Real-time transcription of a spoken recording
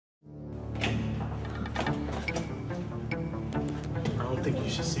You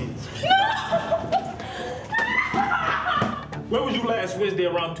should see this. Where was you last Wednesday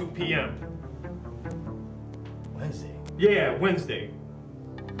around 2 p.m.? Wednesday? Yeah, Wednesday.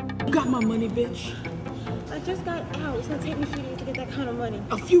 You got my money, bitch? I just got out. It's gonna take me a few days to get that kind of money.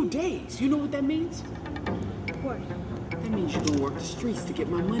 A few days? You know what that means? What? That means you're gonna work the streets to get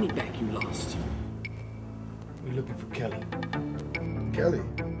my money back you lost. We're looking for Kelly. Kelly?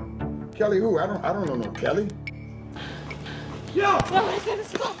 Kelly who? I don't know no Kelly. Yo! No,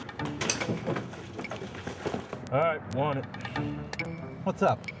 let's go. All right, want it. What's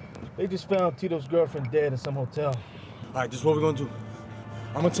up? They just found Tito's girlfriend dead in some hotel. All right, this is what we're gonna do.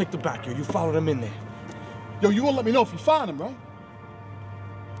 I'm gonna take the back, yo. You follow them in there. Yo, you gonna let me know if you find him, right?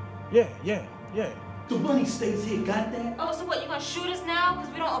 Yeah. The money stays here, got that? Oh, so what, you gonna shoot us now because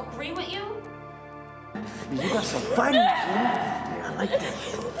we don't agree with you? You got some fighting, man. Yeah, I like that.